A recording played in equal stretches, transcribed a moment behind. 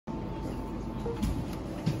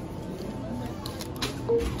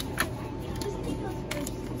What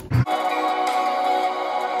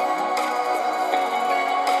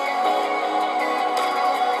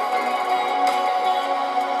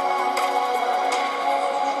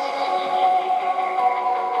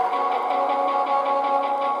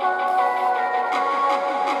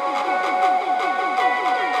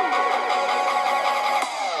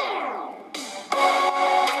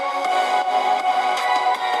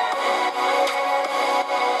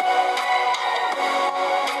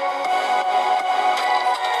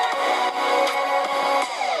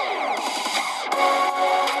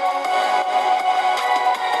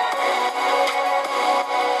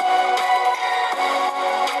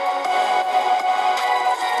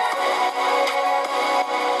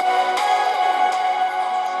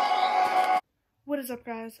is up,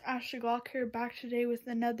 guys? Ashley Glock here, back today with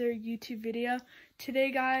another YouTube video.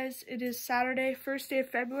 Today, guys, it is Saturday, first day of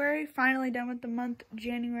February, finally done with the month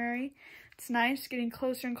January. It's nice, getting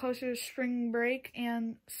closer and closer to spring break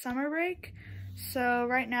and summer break. So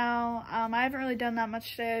right now, I haven't really done that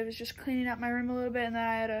much today. I was just cleaning up my room a little bit, and then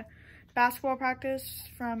I had a basketball practice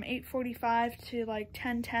from 8:45 to like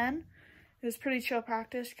 10:10. It was pretty chill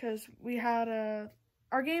practice because we had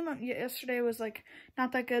our game yesterday was like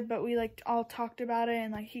not that good, but we like all talked about it,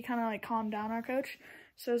 and like he kind of like calmed down, our coach.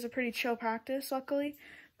 So it was a pretty chill practice, luckily.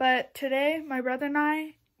 But today, my brother and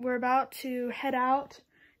I were about to head out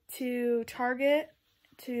to Target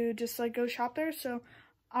to just like go shop there. So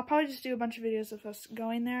I'll probably just do a bunch of videos of us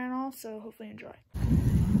going there and all. So hopefully you enjoy.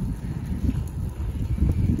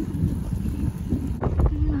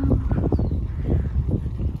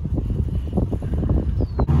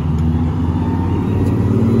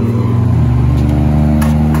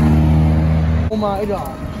 Oh my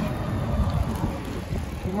god.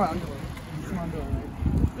 Come on,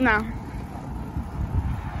 No.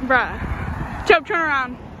 Bruh. Chubb, turn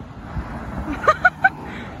around.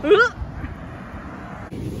 Oh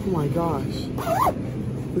my gosh.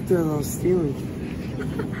 Look at that stealing.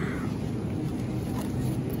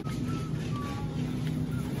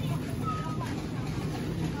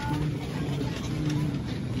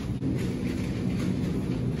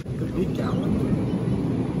 The big gallon.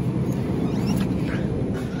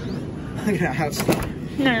 Look at that.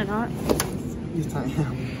 No, you're not. Yes, I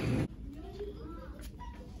am.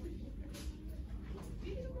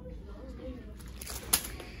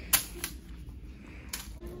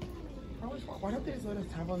 Why don't they just let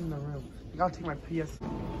us have one in the room? I gotta take my PS.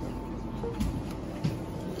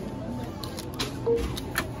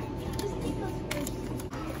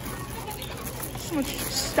 So much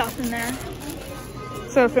stuff in there.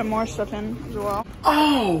 So fit more stuff in as well.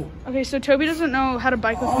 Oh! Okay, so Toby doesn't know how to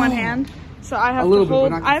bike with one hand. So I have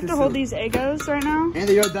to hold these Eggos right now. And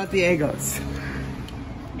they got the Eggos.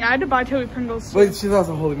 Yeah, I had to buy Toby Pringles. But she's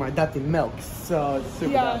also holding my Dati milk, so it's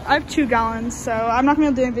super bad. I have 2 gallons, so I'm not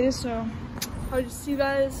gonna be able to do any videos, so I'll just see you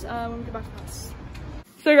guys when we get back to the house.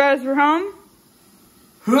 So guys, we're home.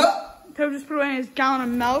 Toby just put away his gallon of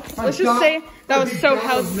milk. Let's just say that was so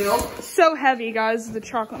heavy. So heavy, guys, the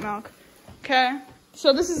chocolate milk. Okay,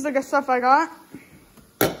 so this is like the stuff I got.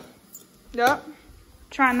 Yep,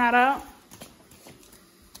 trying that out.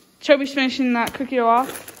 Toby's finishing that cookie dough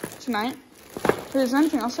off tonight. Wait, is there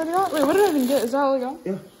anything else I got? Wait, what did I even get? Is that all I got?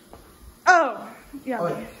 Yeah. Oh, yeah. Oh,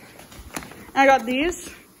 yeah. And I got these.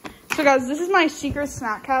 So guys, this is my secret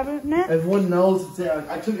snack cabinet. Everyone knows it's there.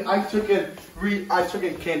 I took it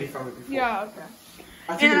candy from it before. Yeah, okay.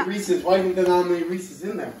 I took it Reese's. Why didn't there not many Reese's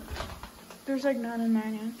in there? There's like 9 in there,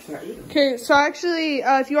 yeah. Can I eat them? Okay, so actually,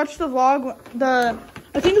 if you watch the vlog,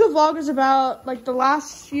 I think the vlog is about like the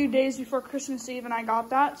last few days before Christmas Eve, and I got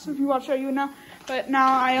that. So if you watch that, you would know. But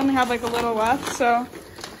now I only have like a little left, so.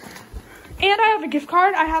 And I have a gift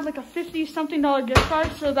card. I have like a $50-something gift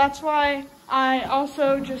card, so that's why I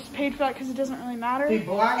also just paid for that because it doesn't really matter. Hey,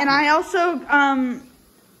 and I also,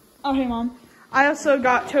 oh hey mom. I also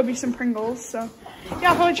got Toby some Pringles, so yeah,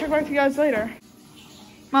 I'll probably check back with you guys later.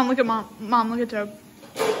 Mom, look at mom. Mom, look at Toby.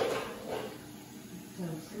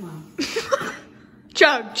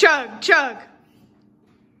 Chug, chug, chug.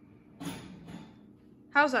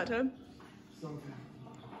 How's that, Toby?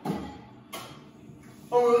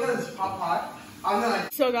 Oh, look at this pot pot. I'm gonna.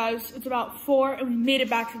 So guys, it's about 4 and we made it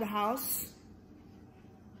back to the house.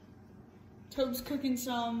 Toby's cooking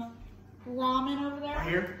some ramen over there. Right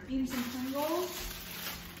here. Eating some Pringles.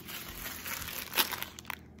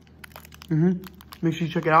 Make sure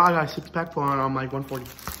you check it out. I got a 6-pack for on like 140.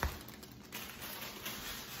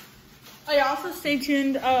 Oh yeah, also stay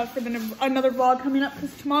tuned for another vlog coming up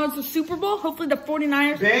because tomorrow's the Super Bowl. Hopefully the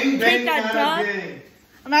 49ers take that dub.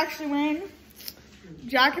 I'm actually wearing a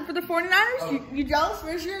jacket for the 49ers. You jealous?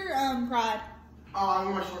 Where's your pride? I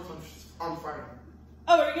wear my shorts on Friday.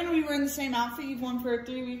 Oh, are you gonna be wearing the same outfit you've worn for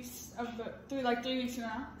 3 weeks like 3 weeks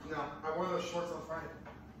now? No, I wore those shorts on Friday.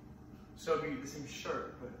 So it'd be the same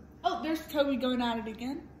shirt, but. Oh, there's Toby going at it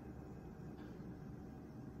again.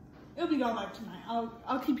 It'll be going live tonight.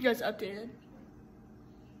 I'll keep you guys updated.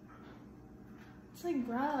 It's like,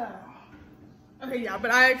 bruh. Okay, yeah,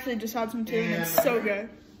 but I actually just had some too, and it's so good.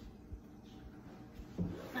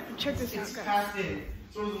 Right, check this out, It's guys. packed in,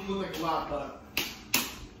 so it doesn't look like a lot, but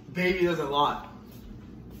baby does a lot.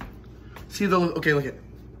 See okay, look at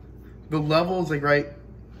the level is like right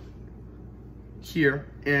here,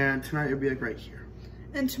 and tonight it'll be like right here.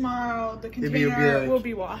 And tomorrow the container will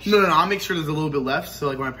be washed. No, I'll make sure there's a little bit left. So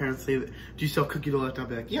like when my parents say, "Do you still have cookie dough left?" I'll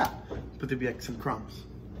be like, "Yeah," but there'd be like some crumbs.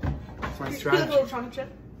 That's my strategy. Like a little chocolate chip.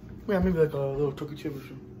 Yeah, maybe like a little cookie chip or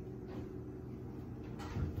something.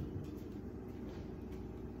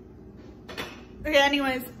 Okay,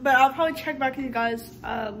 anyways, but I'll probably check back with you guys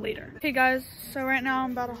later. Hey guys, so right now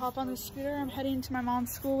I'm about to hop on the scooter. I'm heading to my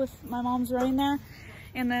mom's school with my mom's running there.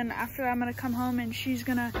 And then after that, I'm gonna come home and she's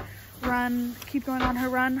gonna keep going on her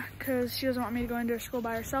run because she doesn't want me to go into her school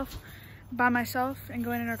by myself and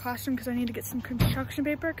going in her classroom because I need to get some construction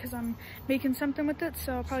paper because I'm making something with it.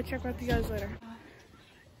 So I'll probably check back with you guys later.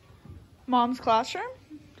 Mom's classroom?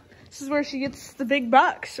 This is where she gets the big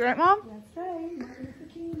bucks, right, Mom? That's right.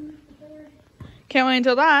 Can't wait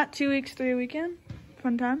until that. 2 weeks, 3 weekend.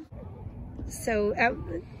 Fun time. So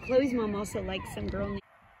Chloe's mom also likes some girl named.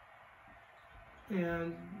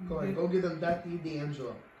 And go ahead, go give them Daddy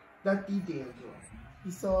D'Angelo. Daddy D'Angelo.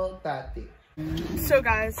 He saw Daddy. So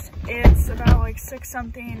guys, it's about like 6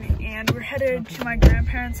 something and we're headed to my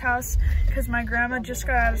grandparents' house because my grandma just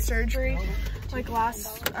got out of surgery like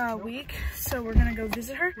last week. So we're gonna go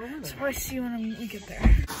visit her. So I'll probably see you when we get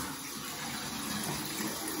there.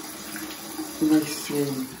 Nice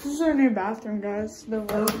room. This is our new bathroom, guys. The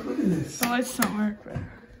Look at this. The lights don't work, but.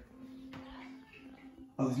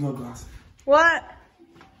 Oh, there's no glass. What?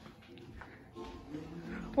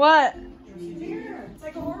 What? It's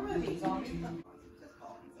like a horror movie. He's always just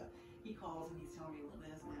calling. He calls and he's telling me what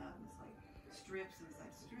this and that. And it's like strips and it's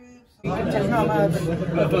like strips.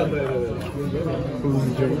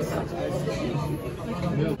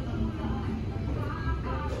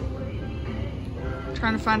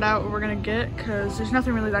 Trying to find out what we're gonna get because there's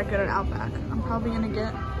nothing really that good at Outback. I'm probably gonna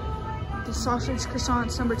get the sausage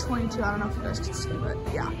croissants number 22. I don't know if you guys can see, but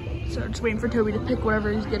yeah. So just waiting for Toby to pick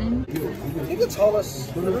whatever he's getting. You can tell us.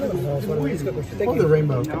 Oh, the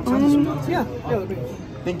rainbow. yeah.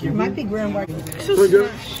 Thank you. It might be Grand White. So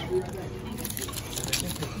fresh.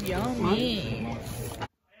 Yummy.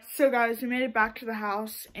 So guys, we made it back to the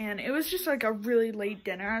house and it was just like a really late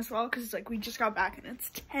dinner as well because like we just got back and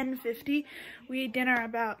it's 10:50. We ate dinner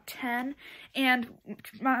about 10 and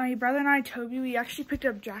my brother and I, Toby, we actually picked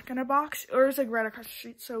up Jack in a Box. Or it was like right across the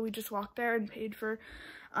street, so we just walked there and paid for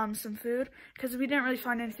some food because we didn't really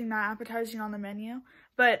find anything that appetizing on the menu.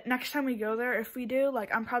 But next time we go there, if we do,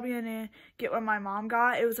 like I'm probably gonna get what my mom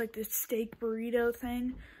got. It was like this steak burrito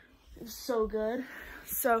thing. It was so good.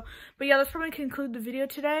 So, but yeah, that's probably conclude the video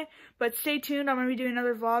today. But stay tuned. I'm going to be doing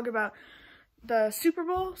another vlog about the Super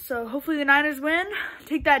Bowl. So hopefully the Niners win.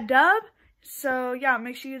 Take that dub. So yeah,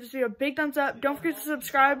 make sure you give this video a big thumbs up. Don't forget to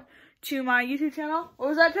subscribe to my YouTube channel. What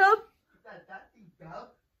was that, Tob?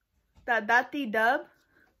 That the dub.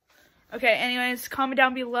 Okay, anyways, comment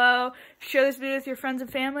down below. Share this video with your friends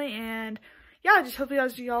and family. And yeah, just hope you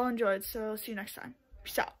guys all enjoyed. So see you next time.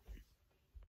 Peace out.